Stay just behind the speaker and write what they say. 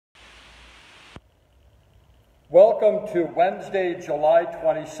Welcome to Wednesday, July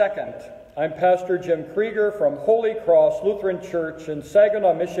 22nd. I'm Pastor Jim Krieger from Holy Cross Lutheran Church in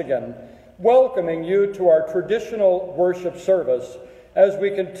Saginaw, Michigan, welcoming you to our traditional worship service as we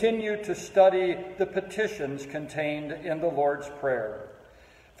continue to study the petitions contained in the Lord's Prayer.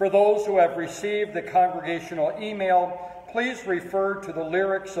 For those who have received the congregational email, please refer to the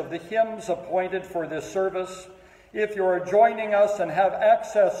lyrics of the hymns appointed for this service. If you are joining us and have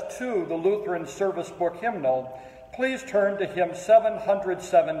access to the Lutheran Service Book hymnal, please turn to hymn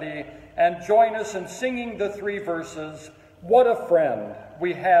 770 and join us in singing the three verses, "What a Friend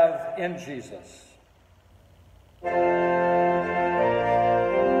We Have in Jesus."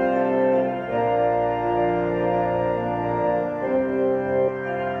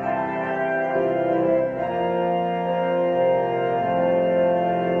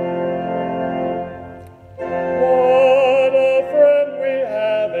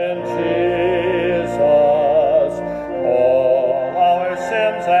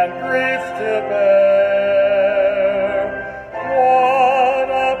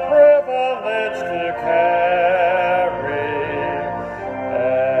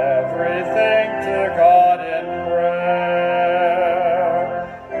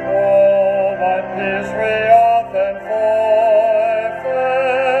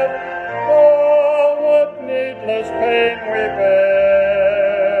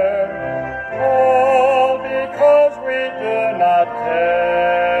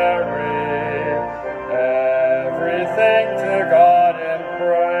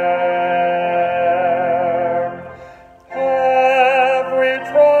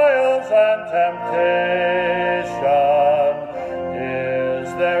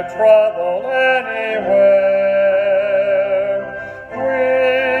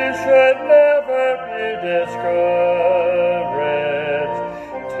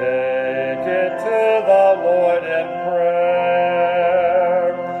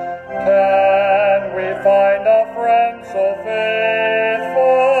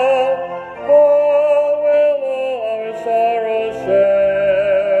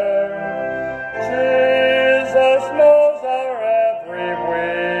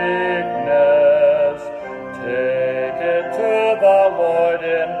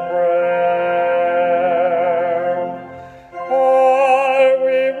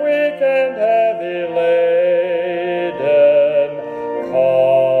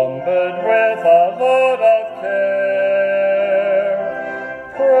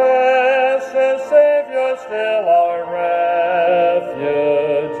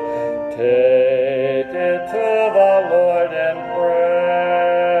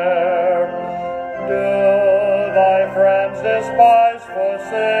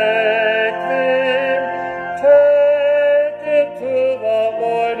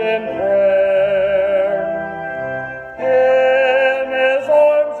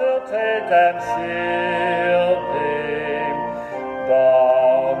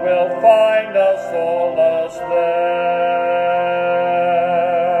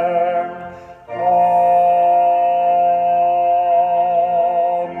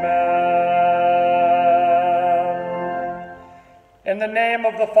 In the name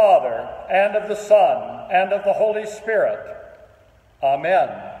of the Father, and of the Son, and of the Holy Spirit. Amen.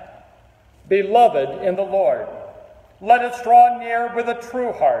 Beloved in the Lord, let us draw near with a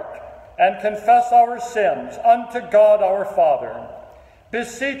true heart and confess our sins unto God our Father,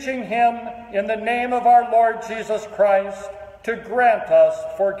 beseeching him in the name of our Lord Jesus Christ to grant us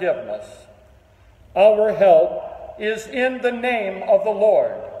forgiveness. Our help is in the name of the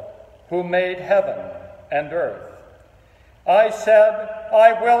Lord, who made heaven and earth. I said,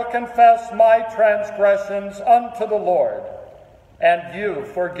 I will confess my transgressions unto the Lord, and you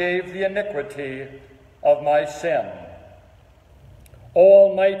forgave the iniquity of my sin.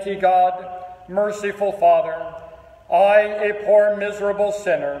 Almighty God, merciful Father, I, a poor miserable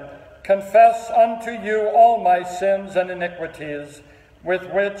sinner, confess unto you all my sins and iniquities with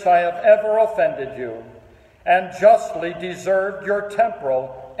which I have ever offended you, and justly deserved your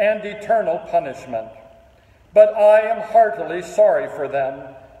temporal and eternal punishment. But I am heartily sorry for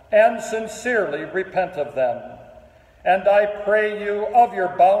them, and sincerely repent of them. And I pray you of your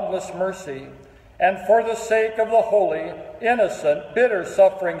boundless mercy, and for the sake of the holy, innocent, bitter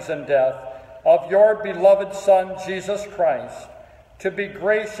sufferings and death of your beloved Son, Jesus Christ, to be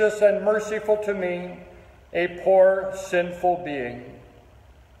gracious and merciful to me, a poor, sinful being.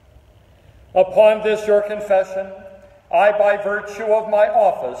 Upon this your confession, I, by virtue of my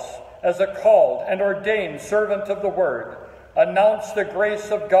office as a called and ordained servant of the Word, announce the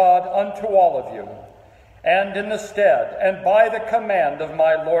grace of God unto all of you, and in the stead and by the command of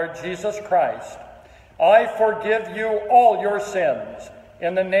my Lord Jesus Christ, I forgive you all your sins,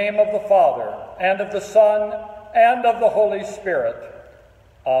 in the name of the Father, and of the Son, and of the Holy Spirit.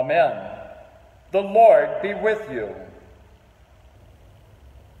 Amen. The Lord be with you.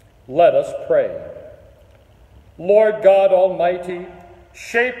 Let us pray. Lord God Almighty,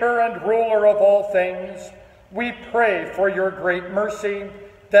 shaper and ruler of all things, we pray for your great mercy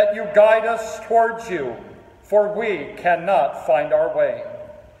that you guide us towards you, for we cannot find our way.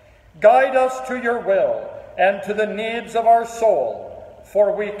 Guide us to your will and to the needs of our soul,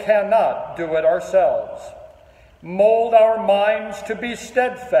 for we cannot do it ourselves. Mold our minds to be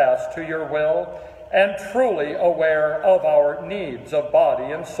steadfast to your will and truly aware of our needs of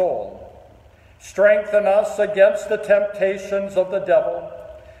body and soul. Strengthen us against the temptations of the devil.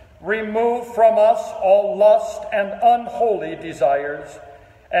 Remove from us all lust and unholy desires,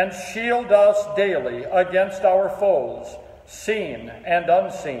 and shield us daily against our foes, seen and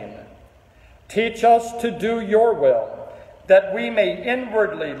unseen. Teach us to do your will, that we may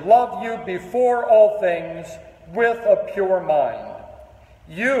inwardly love you before all things with a pure mind.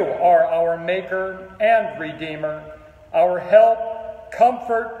 You are our Maker and Redeemer, our help,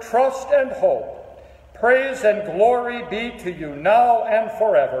 comfort, trust, and hope. Praise and glory be to you now and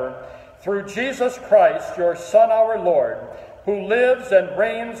forever, through Jesus Christ, your Son, our Lord, who lives and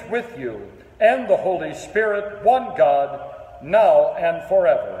reigns with you, and the Holy Spirit, one God, now and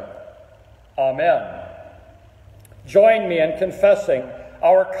forever. Amen. Join me in confessing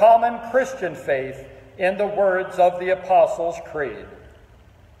our common Christian faith in the words of the Apostles' Creed.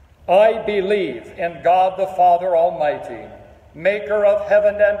 I believe in God the Father Almighty, maker of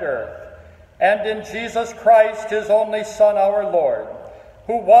heaven and earth, and in Jesus Christ, his only Son, our Lord,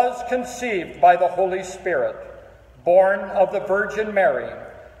 who was conceived by the Holy Spirit, born of the Virgin Mary,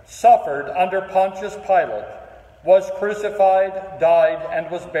 suffered under Pontius Pilate, was crucified, died,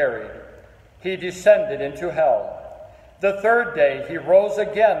 and was buried. He descended into hell. The third day he rose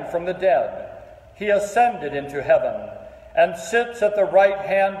again from the dead. He ascended into heaven and sits at the right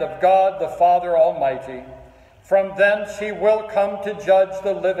hand of God the Father Almighty. From thence he will come to judge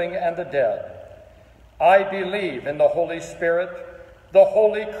the living and the dead. I believe in the Holy Spirit, the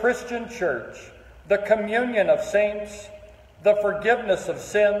holy Christian Church, the communion of saints, the forgiveness of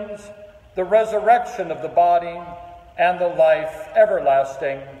sins, the resurrection of the body, and the life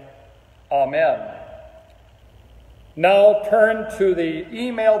everlasting. Amen. Now turn to the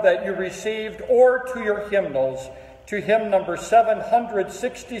email that you received or to your hymnals, to hymn number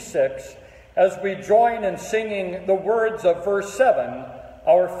 766, as we join in singing the words of verse 7,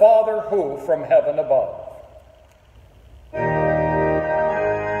 Our Father who from heaven above.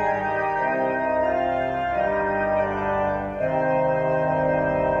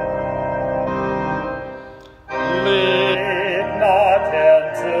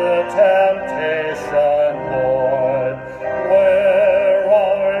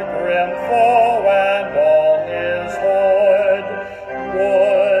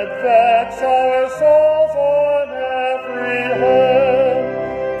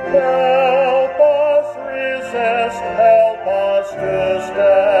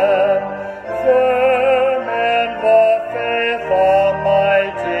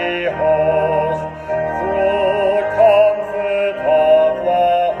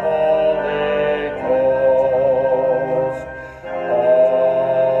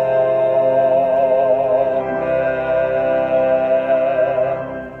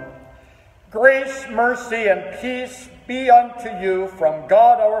 Mercy and peace be unto you from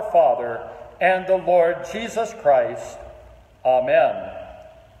God our Father and the Lord Jesus Christ. Amen.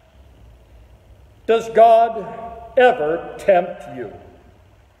 Does God ever tempt you?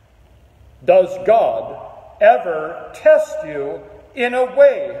 Does God ever test you in a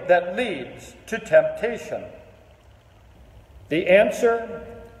way that leads to temptation? The answer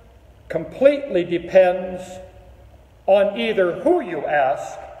completely depends on either who you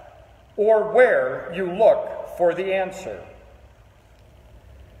ask or where you look for the answer.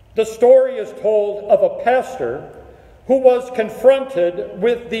 The story is told of a pastor who was confronted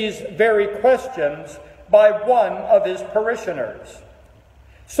with these very questions by one of his parishioners.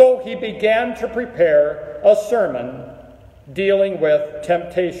 So he began to prepare a sermon dealing with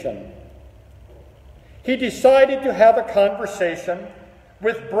temptation. He decided to have a conversation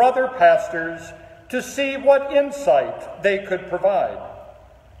with brother pastors to see what insight they could provide.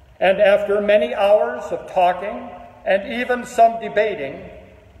 And after many hours of talking and even some debating,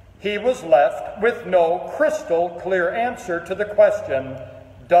 he was left with no crystal clear answer to the question,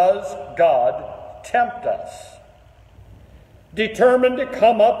 does God tempt us? Determined to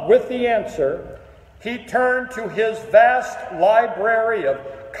come up with the answer, he turned to his vast library of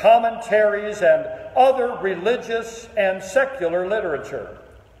commentaries, and other religious and secular literature.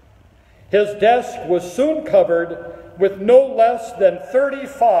 His desk was soon covered with no less than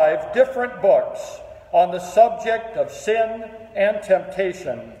 35 different books on the subject of sin and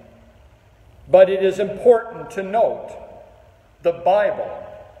temptation. But it is important to note, the Bible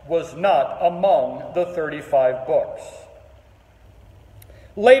was not among the 35 books.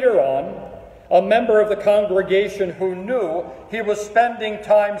 Later on, a member of the congregation who knew he was spending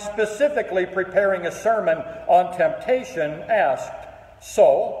time specifically preparing a sermon on temptation asked,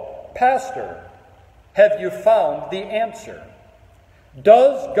 "So, Pastor, have you found the answer?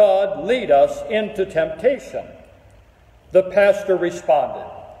 Does God lead us into temptation?" The pastor responded,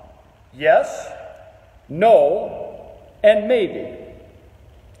 "Yes, no, and maybe."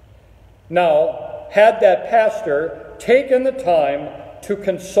 Now, had that pastor taken the time to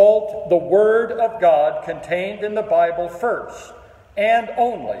consult the Word of God contained in the Bible first and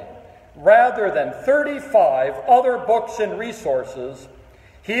only, rather than 35 other books and resources,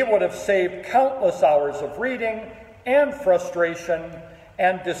 he would have saved countless hours of reading and frustration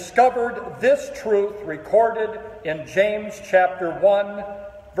and discovered this truth recorded in James chapter 1,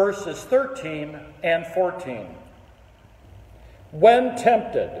 verses 13 and 14. When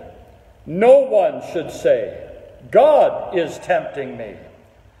tempted, no one should say, "God is tempting me."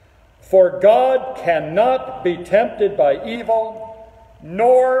 For God cannot be tempted by evil,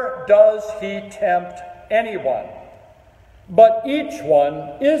 nor does he tempt anyone. But each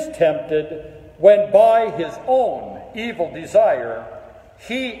one is tempted when by his own evil desire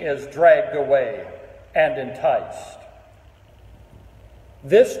he is dragged away and enticed.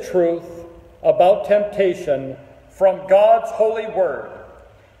 This truth about temptation from God's holy word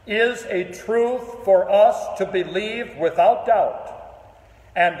is a truth for us to believe without doubt,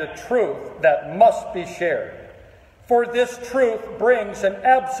 and a truth that must be shared. For this truth brings an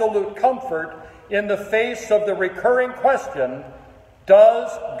absolute comfort in the face of the recurring question,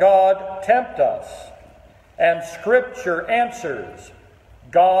 does God tempt us? And Scripture answers,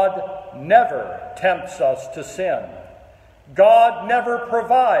 God never tempts us to sin. God never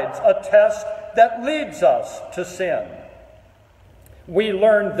provides a test that leads us to sin. We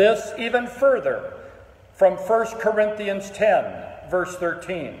learn this even further from 1 Corinthians 10, verse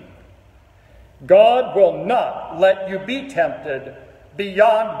 13. God will not let you be tempted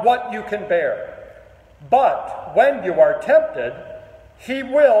beyond what you can bear. But when you are tempted, he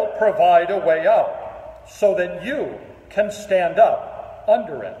will provide a way out so that you can stand up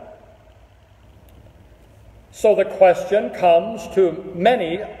under it. So the question comes to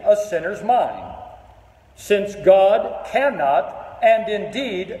many a sinner's mind. Since God cannot and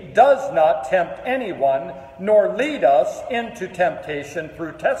indeed does not tempt anyone, nor lead us into temptation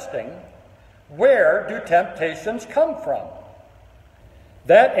through testing, where do temptations come from?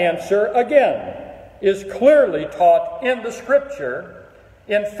 That answer, again, is clearly taught in the Scripture.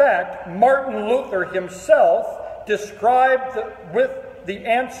 In fact, Martin Luther himself described the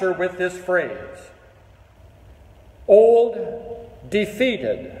answer with this phrase: old,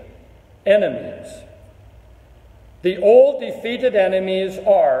 defeated enemies. The old, defeated enemies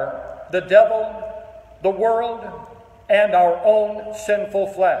are the devil, the world, and our own sinful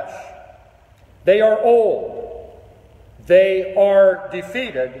flesh. They are old. They are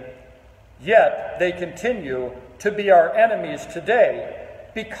defeated, yet they continue to be our enemies today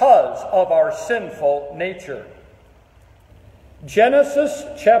because of our sinful nature. Genesis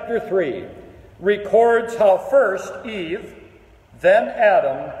chapter 3 records how first Eve, then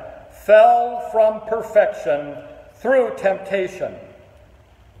Adam, fell from perfection through temptation,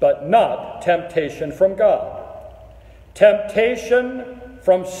 but not temptation from God. Temptation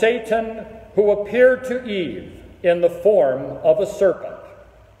from Satan, who appeared to Eve in the form of a serpent.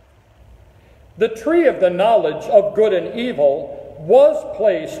 The tree of the knowledge of good and evil was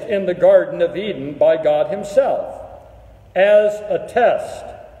placed in the Garden of Eden by God himself as a test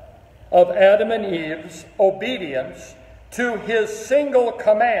of Adam and Eve's obedience to his single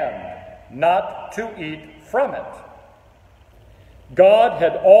command not to eat from it. God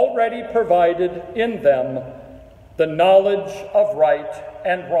had already provided in them the knowledge of right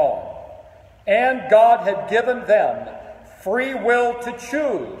and wrong, and God had given them free will to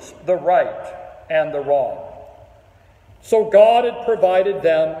choose the right and the wrong. So God had provided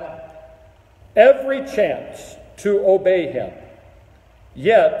them every chance to obey him.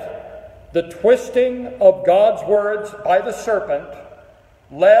 Yet, the twisting of God's words by the serpent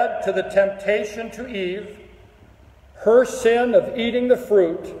led to the temptation to Eve, her sin of eating the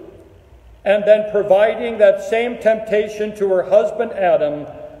fruit, and then providing that same temptation to her husband Adam,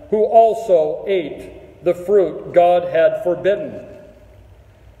 who also ate the fruit God had forbidden.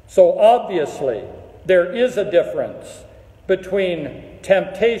 So obviously, there is a difference between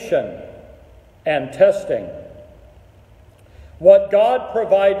temptation and testing. What God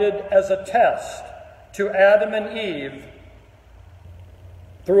provided as a test to Adam and Eve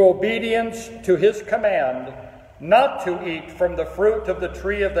through obedience to his command not to eat from the fruit of the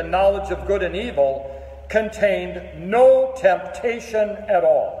tree of the knowledge of good and evil contained no temptation at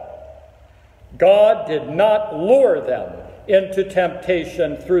all. God did not lure them into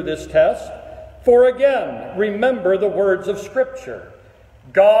temptation through this test, for again, remember the words of Scripture.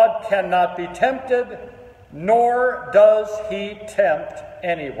 God cannot be tempted, nor does he tempt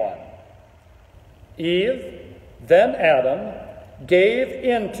anyone. Eve, then Adam, gave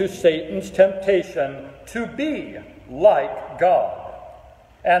in to Satan's temptation to be like God.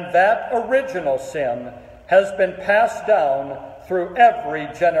 And that original sin has been passed down through every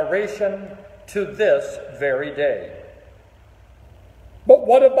generation to this very day. But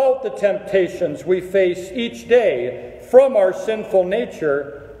what about the temptations we face each day from our sinful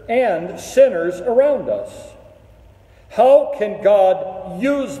nature and sinners around us? How can God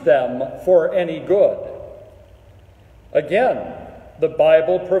use them for any good? Again, the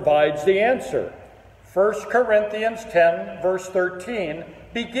Bible provides the answer. 1 Corinthians 10, verse 13,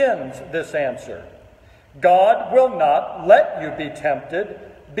 begins this answer. God will not let you be tempted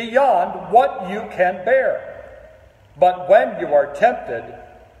beyond what you can bear. But when you are tempted,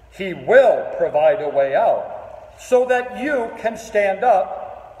 he will provide a way out so that you can stand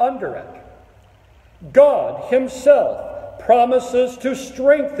up under it. God himself promises to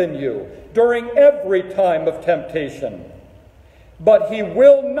strengthen you during every time of temptation, but he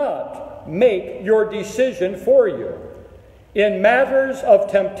will not make your decision for you. In matters of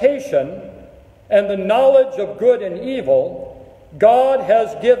temptation and the knowledge of good and evil, God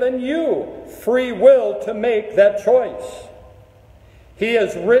has given you free will to make that choice. He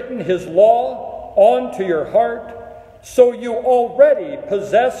has written his law onto your heart, so you already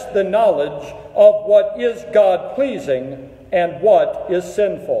possess the knowledge of what is God-pleasing and what is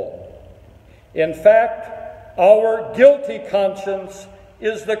sinful. In fact, our guilty conscience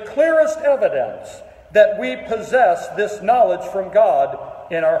is the clearest evidence that we possess this knowledge from God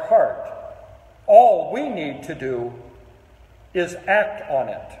in our heart. All we need to do is act on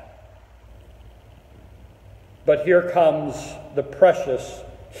it. But here comes the precious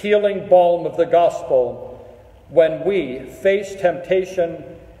healing balm of the gospel when we face temptation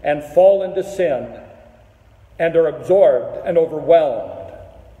and fall into sin and are absorbed and overwhelmed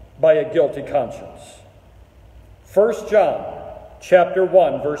by a guilty conscience. 1 John chapter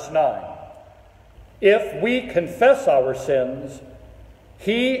 1, verse 9. If we confess our sins,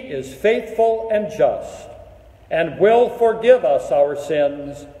 he is faithful and just, and will forgive us our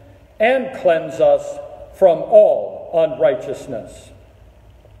sins and cleanse us from all unrighteousness.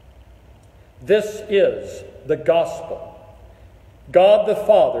 This is the gospel. God the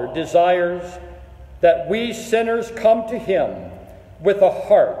Father desires that we sinners come to him with a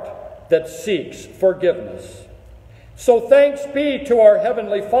heart that seeks forgiveness. So thanks be to our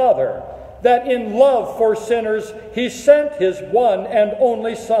Heavenly Father that in love for sinners he sent his one and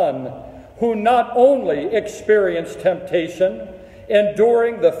only Son, who not only experienced temptation,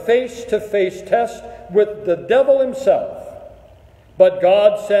 enduring the face-to-face test with the devil himself, but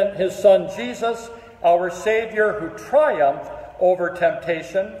God sent his Son Jesus, our Savior, who triumphed over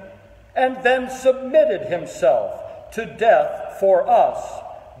temptation and then submitted himself to death for us,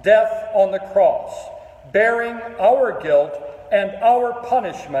 death on the cross, bearing our guilt and our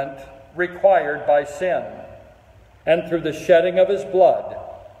punishment required by sin, and through the shedding of his blood,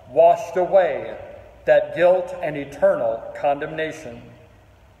 washed away that guilt and eternal condemnation.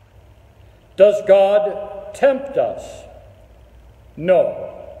 Does God tempt us?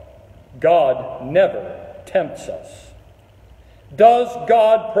 No, God never tempts us. Does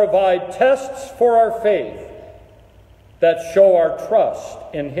God provide tests for our faith that show our trust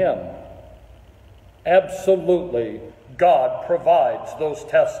in him? Absolutely, God provides those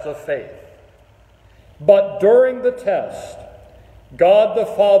tests of faith. But during the test, God the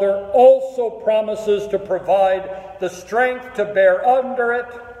Father also promises to provide the strength to bear under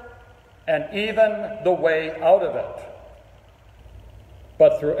it and even the way out of it.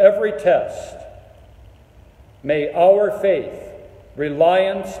 But through every test, may our faith,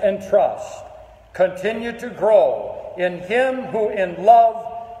 reliance, and trust continue to grow in him who in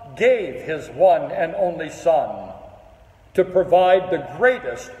love gave his one and only Son to provide the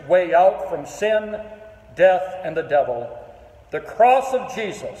greatest way out from sin, death, and the devil, the cross of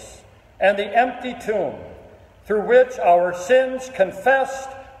Jesus and the empty tomb, through which our sins confessed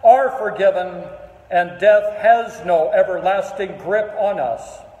are forgiven and death has no everlasting grip on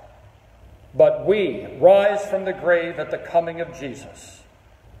us, but we rise from the grave at the coming of Jesus,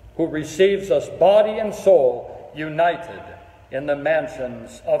 who receives us body and soul united in the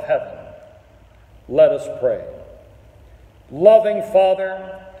mansions of heaven. Let us pray. Loving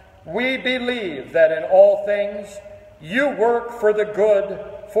Father, we believe that in all things you work for the good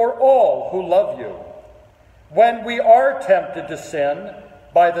for all who love you. When we are tempted to sin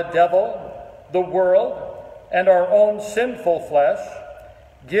by the devil, the world, and our own sinful flesh,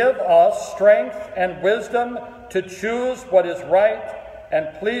 give us strength and wisdom to choose what is right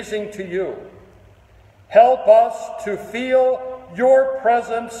and pleasing to you. Help us to feel your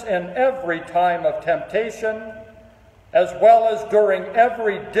presence in every time of temptation, as well as during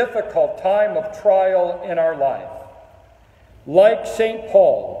every difficult time of trial in our life. Like St.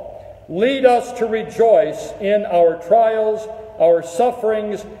 Paul, lead us to rejoice in our trials, our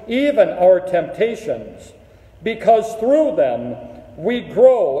sufferings, even our temptations, because through them we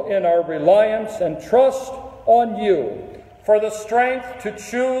grow in our reliance and trust on you for the strength to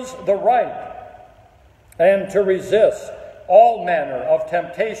choose the right and to resist all manner of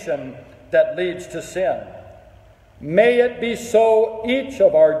temptation that leads to sin. May it be so each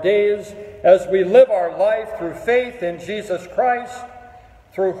of our days as we live our life through faith in Jesus Christ,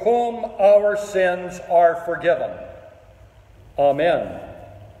 through whom our sins are forgiven. Amen.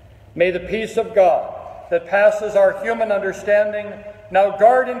 May the peace of God that passes our human understanding now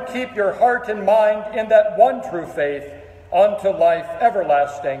guard and keep your heart and mind in that one true faith unto life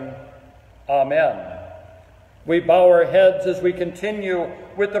everlasting. Amen. We bow our heads as we continue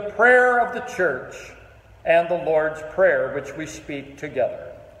with the prayer of the Church and the Lord's Prayer, which we speak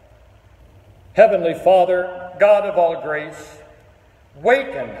together. Heavenly Father, God of all grace,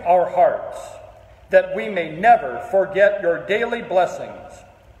 waken our hearts that we may never forget your daily blessings,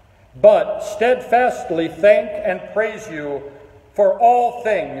 but steadfastly thank and praise you for all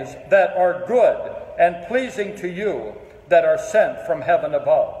things that are good and pleasing to you that are sent from heaven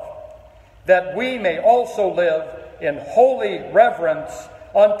above, that we may also live in holy reverence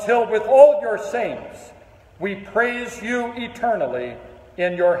until with all your saints we praise you eternally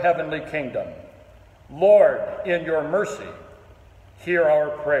in your heavenly kingdom. Lord, in your mercy, hear our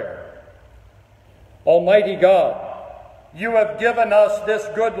prayer. Almighty God, you have given us this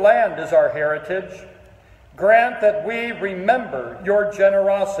good land as our heritage. Grant that we remember your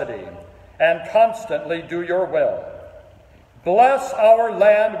generosity and constantly do your will. Bless our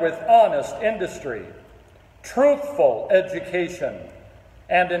land with honest industry, truthful education,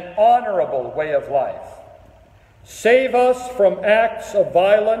 and an honorable way of life. Save us from acts of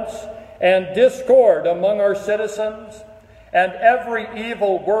violence and discord among our citizens, and every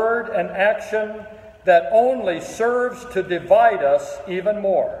evil word and action that only serves to divide us even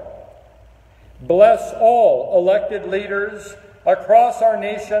more. Bless all elected leaders across our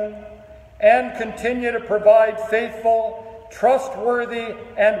nation and continue to provide faithful, trustworthy,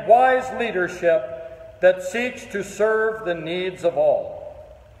 and wise leadership that seeks to serve the needs of all.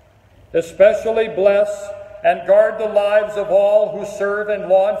 Especially bless and guard the lives of all who serve in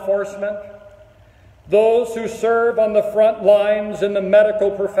law enforcement, those who serve on the front lines in the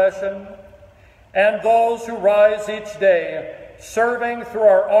medical profession, and those who rise each day serving through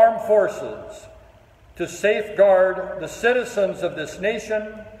our armed forces to safeguard the citizens of this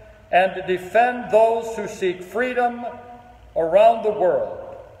nation and to defend those who seek freedom around the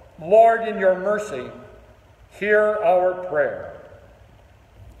world. Lord, in your mercy, hear our prayer.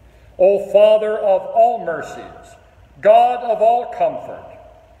 O Father of all mercies, God of all comfort,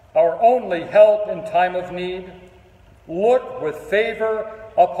 our only help in time of need, look with favor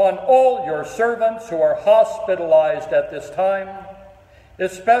upon all your servants who are hospitalized at this time,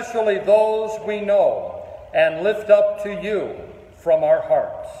 especially those we know, and lift up to you from our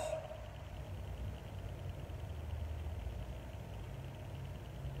hearts.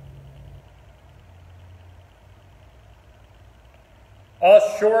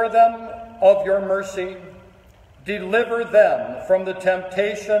 Assure them of your mercy. Deliver them from the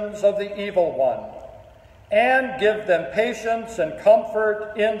temptations of the evil one, and give them patience and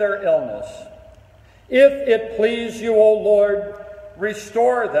comfort in their illness. If it please you, O Lord,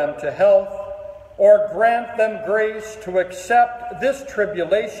 restore them to health, or grant them grace to accept this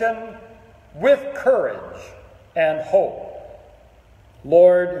tribulation with courage and hope.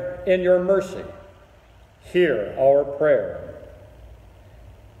 Lord, in your mercy, hear our prayer.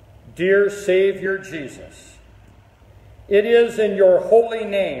 Dear Savior Jesus, it is in your holy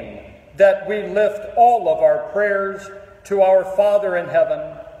name that we lift all of our prayers to our Father in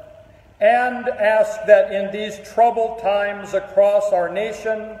heaven and ask that in these troubled times across our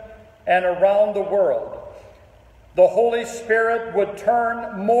nation and around the world, the Holy Spirit would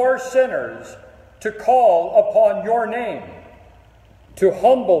turn more sinners to call upon your name, to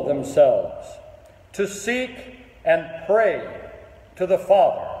humble themselves, to seek and pray to the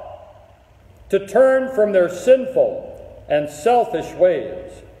Father, to turn from their sinful and selfish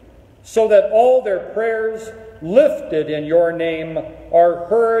ways, so that all their prayers lifted in your name are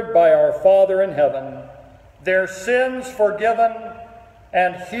heard by our Father in heaven, their sins forgiven,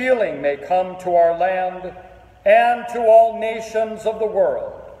 and healing may come to our land and to all nations of the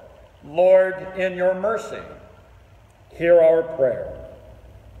world. Lord, in your mercy, hear our prayer.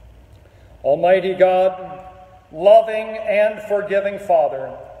 Almighty God, loving and forgiving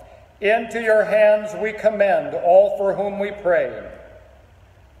Father, into your hands we commend all for whom we pray,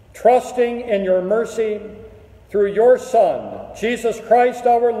 trusting in your mercy through your Son, Jesus Christ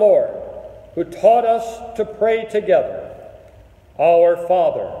our Lord, who taught us to pray together. Our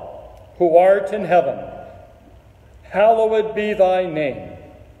Father, who art in heaven, hallowed be thy name.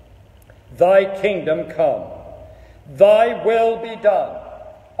 Thy kingdom come. Thy will be done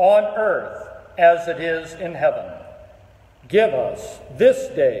on earth as it is in heaven. Give us this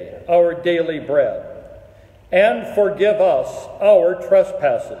day our daily bread, and forgive us our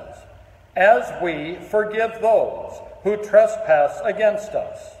trespasses, as we forgive those who trespass against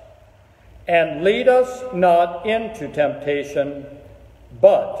us. And lead us not into temptation,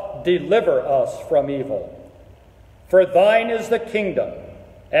 but deliver us from evil. For thine is the kingdom,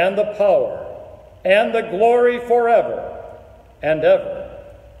 and the power, and the glory forever and ever.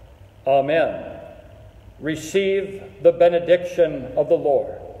 Amen. Receive the benediction of the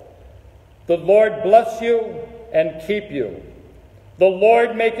Lord. The Lord bless you and keep you. The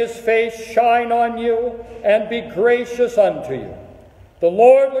Lord make his face shine on you and be gracious unto you. The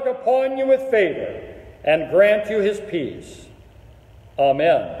Lord look upon you with favor and grant you his peace.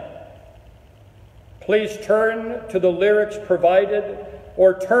 Amen. Please turn to the lyrics provided,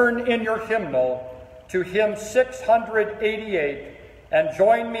 or turn in your hymnal to hymn 688 and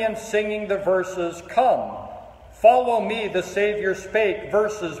join me in singing the verses, Come, Follow Me, the Savior Spake,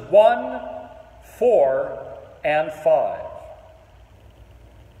 verses 1, 4, and 5.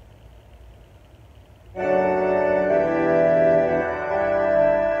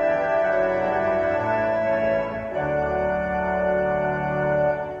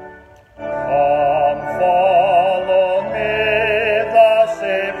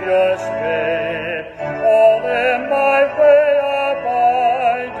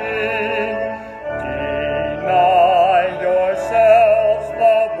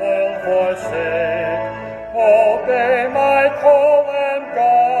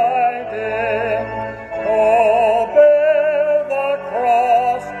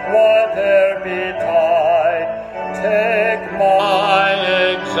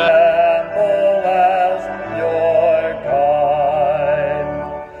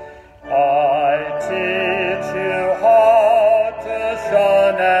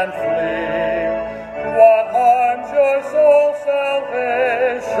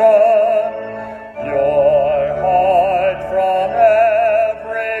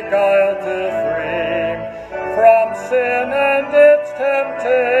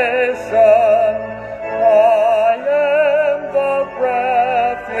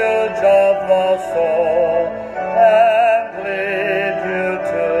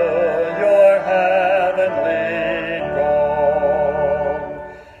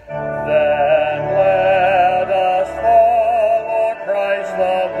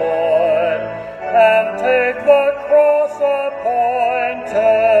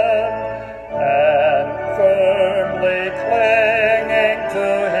 Clinging to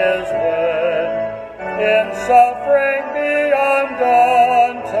his word in suffering.